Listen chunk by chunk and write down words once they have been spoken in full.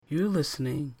You're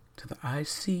listening to the I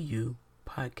See You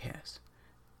podcast,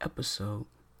 episode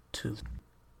 2.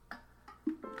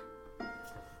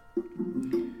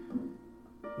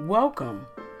 Welcome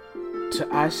to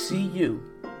I See You,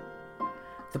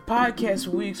 the podcast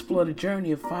where we explore the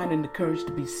journey of finding the courage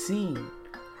to be seen,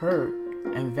 heard,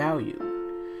 and valued,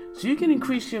 so you can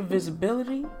increase your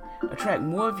visibility, attract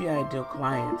more of your ideal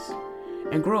clients,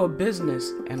 and grow a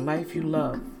business and life you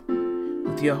love.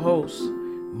 With your host,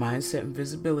 mindset and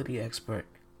visibility expert,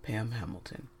 Pam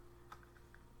Hamilton.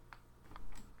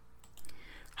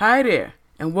 Hi there,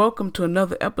 and welcome to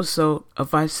another episode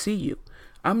of I See You.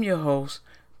 I'm your host,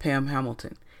 Pam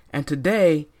Hamilton, and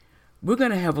today we're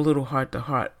going to have a little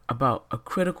heart-to-heart about a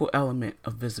critical element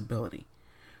of visibility,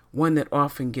 one that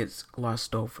often gets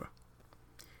glossed over.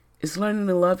 It's learning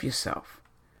to love yourself,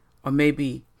 or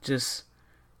maybe just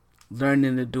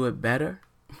learning to do it better.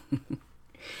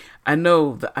 I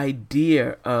know the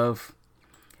idea of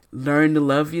learn to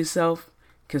love yourself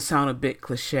can sound a bit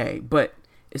cliche, but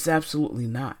it's absolutely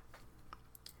not.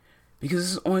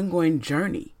 Because it's an ongoing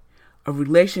journey, a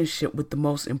relationship with the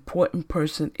most important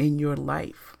person in your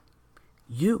life,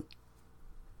 you.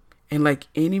 And like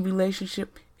any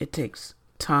relationship, it takes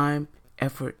time,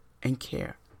 effort, and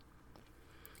care.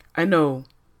 I know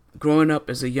growing up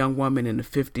as a young woman in the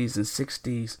 50s and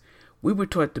 60s, we were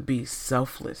taught to be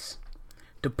selfless,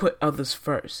 to put others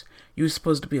first. You were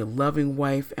supposed to be a loving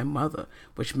wife and mother,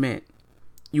 which meant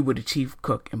you were the chief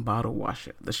cook and bottle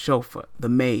washer, the chauffeur, the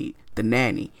maid, the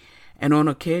nanny, and on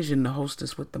occasion, the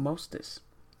hostess with the mostest.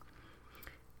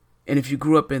 And if you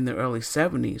grew up in the early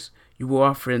 70s, you were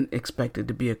often expected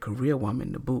to be a career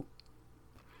woman to boot.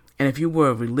 And if you were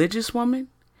a religious woman,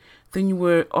 then you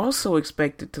were also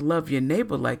expected to love your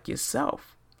neighbor like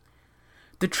yourself.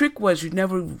 The trick was you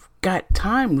never got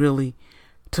time, really,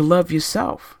 to love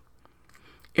yourself.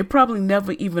 It probably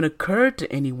never even occurred to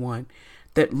anyone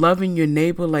that loving your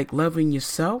neighbor like loving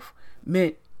yourself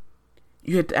meant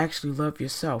you had to actually love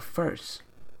yourself first.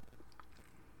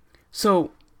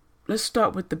 So let's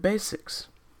start with the basics,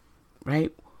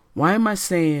 right? Why am I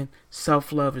saying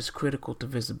self-love is critical to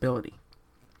visibility?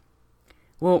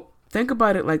 Well, think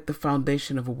about it like the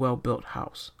foundation of a well-built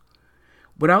house.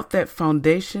 Without that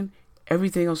foundation,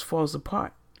 everything else falls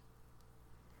apart.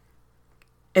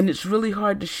 And it's really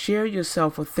hard to share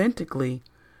yourself authentically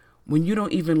when you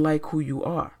don't even like who you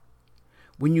are.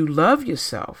 When you love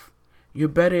yourself, you're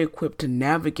better equipped to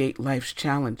navigate life's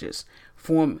challenges,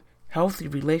 form healthy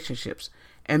relationships,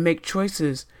 and make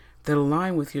choices that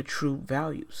align with your true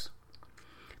values.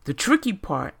 The tricky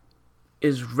part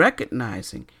is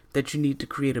recognizing that you need to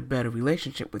create a better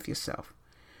relationship with yourself,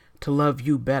 to love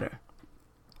you better.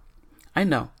 I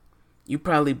know, you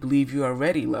probably believe you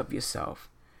already love yourself,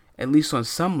 at least on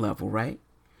some level, right?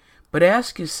 But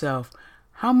ask yourself,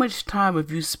 how much time have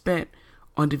you spent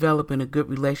on developing a good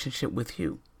relationship with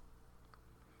you?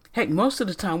 Heck, most of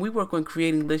the time we work on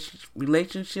creating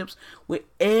relationships with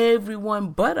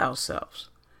everyone but ourselves.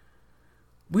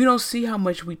 We don't see how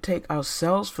much we take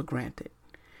ourselves for granted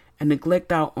and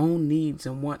neglect our own needs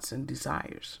and wants and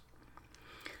desires.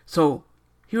 So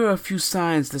here are a few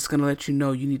signs that's going to let you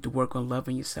know you need to work on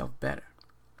loving yourself better.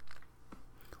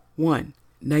 1.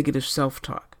 Negative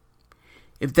self-talk.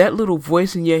 If that little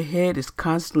voice in your head is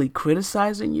constantly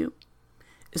criticizing you,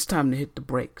 it's time to hit the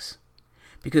brakes.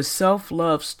 Because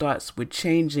self-love starts with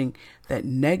changing that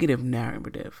negative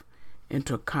narrative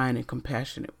into a kind and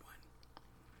compassionate one.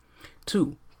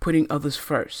 2. Putting others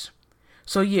first.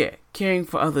 So yeah, caring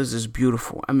for others is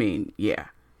beautiful. Yeah.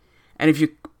 And if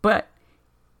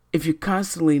you're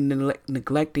constantly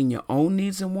neglecting your own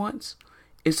needs and wants,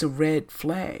 it's a red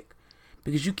flag.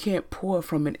 Because you can't pour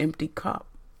from an empty cup.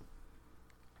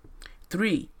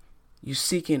 3, you're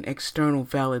seeking external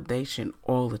validation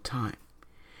all the time.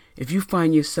 If you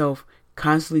find yourself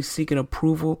constantly seeking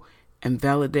approval and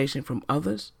validation from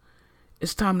others,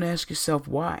 it's time to ask yourself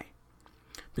why.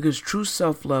 Because true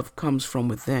self-love comes from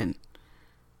within,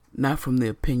 not from the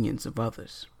opinions of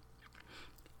others.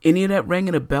 Any of that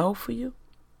ringing a bell for you?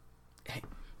 Hey,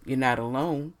 you're not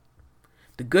alone.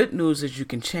 The good news is you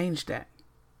can change that.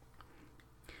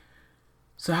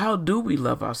 So how do we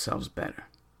love ourselves better?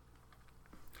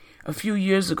 A few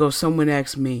years ago, someone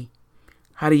asked me,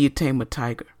 how do you tame a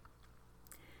tiger?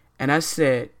 And I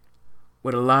said,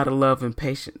 with a lot of love and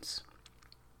patience.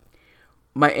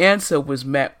 My answer was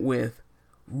met with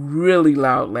really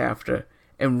loud laughter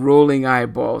and rolling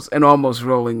eyeballs and almost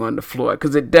rolling on the floor,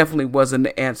 because it definitely wasn't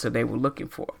the answer they were looking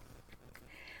for.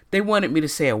 They wanted me to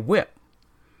say a whip,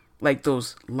 like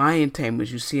those lion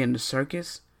tamers you see in the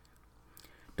circus.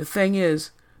 The thing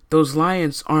is, those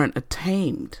lions aren't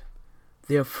tamed.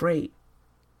 They're afraid.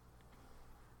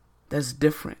 that's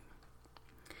different.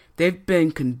 They've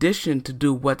been conditioned to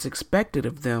do what's expected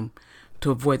of them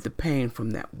to avoid the pain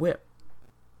from that whip.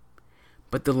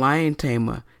 But the lion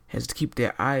tamer has to keep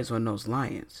their eyes on those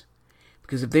lions.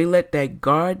 Because if they let that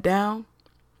guard down,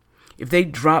 if they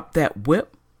drop that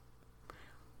whip,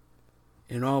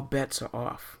 then all bets are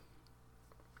off.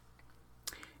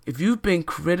 If you've been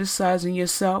criticizing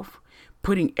yourself,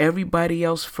 putting everybody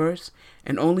else first,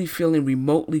 and only feeling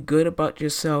remotely good about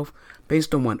yourself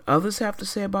based on what others have to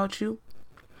say about you,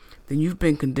 then you've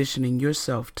been conditioning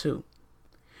yourself too.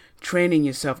 Training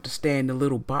yourself to stay in the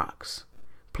little box,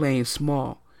 playing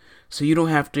small, so you don't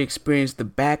have to experience the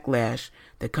backlash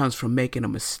that comes from making a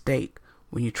mistake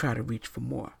when you try to reach for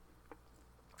more.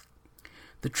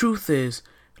 The truth is,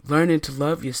 learning to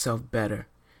love yourself better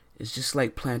is just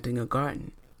like planting a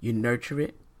garden. You nurture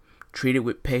it, treat it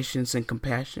with patience and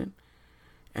compassion,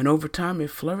 and over time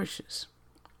it flourishes.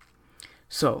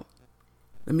 So,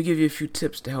 let me give you a few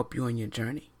tips to help you on your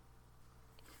journey.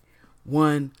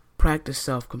 1, practice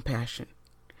self-compassion.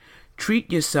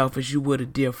 Treat yourself as you would a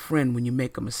dear friend when you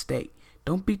make a mistake.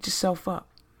 Don't beat yourself up.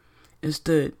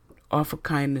 Instead, offer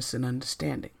kindness and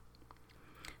understanding.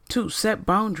 2, set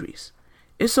boundaries.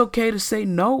 It's okay to say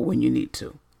no when you need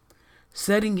to.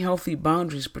 Setting healthy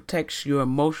boundaries protects your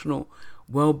emotional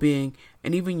well-being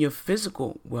and even your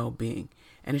physical well-being,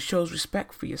 and it shows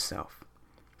respect for yourself.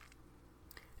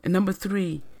 And number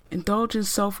 3, indulge in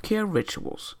self-care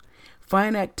rituals.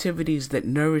 Find activities that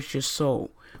nourish your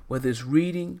soul, whether it's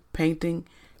reading, painting,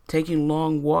 taking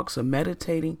long walks, or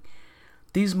meditating.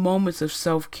 These moments of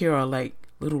self-care are like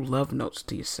little love notes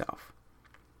to yourself.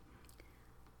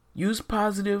 Use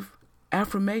positive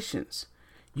affirmations.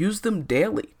 Use them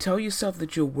daily. Tell yourself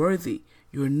that you're worthy,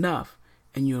 you're enough,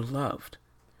 and you're loved.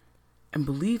 And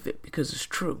believe it because it's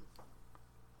true.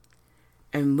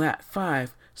 And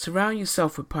 5, surround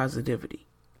yourself with positivity.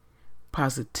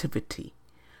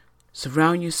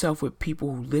 Surround yourself with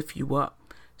people who lift you up,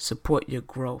 support your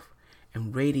growth,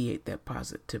 and radiate that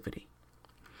positivity.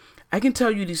 I can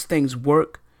tell you these things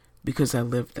work because I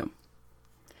lived them.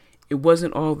 It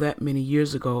wasn't all that many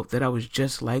years ago that I was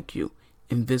just like you,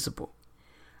 invisible.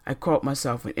 I called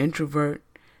myself an introvert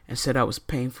and said I was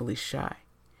painfully shy.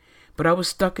 But I was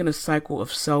stuck in a cycle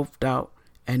of self-doubt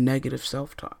and negative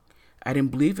self-talk. I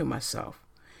didn't believe in myself,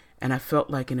 and I felt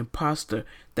like an imposter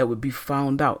that would be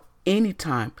found out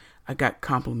anytime I got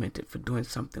complimented for doing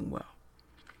something well.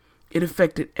 It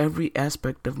affected every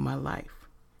aspect of my life.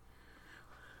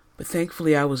 But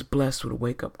thankfully, I was blessed with a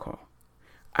wake-up call.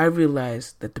 I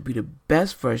realized that to be the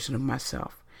best version of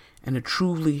myself and to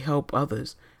truly help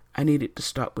others, I needed to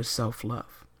start with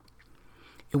self-love.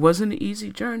 It wasn't an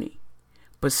easy journey,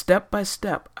 but step by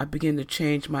step, I began to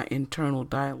change my internal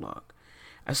dialogue.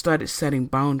 I started setting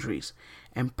boundaries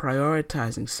and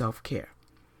prioritizing self-care.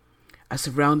 I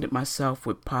surrounded myself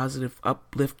with positive,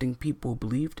 uplifting people who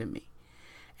believed in me.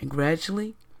 And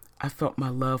gradually, I felt my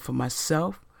love for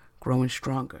myself growing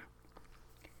stronger.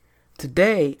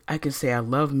 Today, I can say I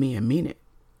love me and mean it.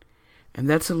 And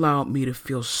that's allowed me to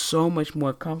feel so much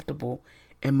more comfortable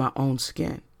in my own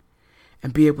skin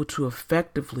and be able to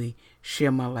effectively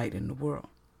share my light in the world.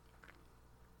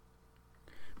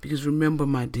 Because remember,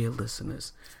 my dear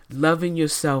listeners, loving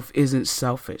yourself isn't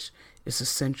selfish. It's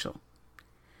essential.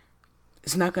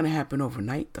 It's not going to happen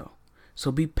overnight, though.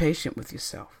 So be patient with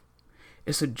yourself.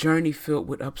 It's a journey filled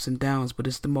with ups and downs, but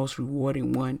it's the most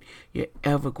rewarding one you're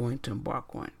ever going to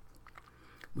embark on.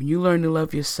 When you learn to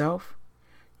love yourself,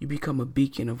 you become a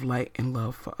beacon of light and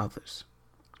love for others.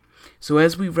 So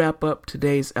as we wrap up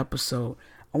today's episode,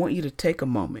 I want you to take a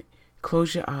moment,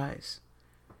 close your eyes,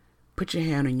 put your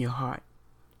hand on your heart,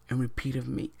 and repeat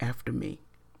after me.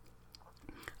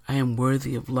 I am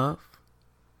worthy of love.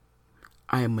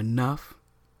 I am enough.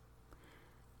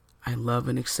 I love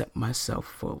and accept myself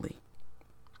fully.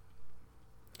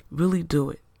 Really do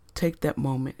it. Take that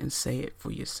moment and say it for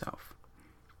yourself.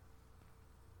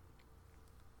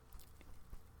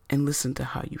 And listen to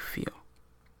how you feel.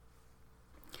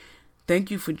 Thank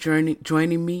you for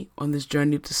joining me on this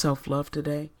journey to self-love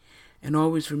today. And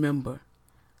always remember,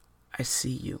 I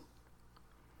see you.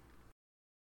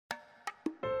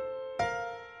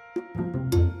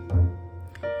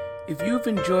 If you've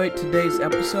enjoyed today's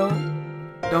episode,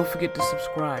 don't forget to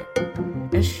subscribe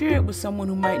and share it with someone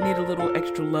who might need a little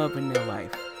extra love in their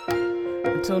life.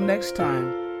 Until next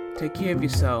time, take care of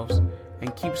yourselves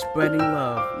and keep spreading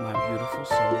love, my beautiful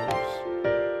souls.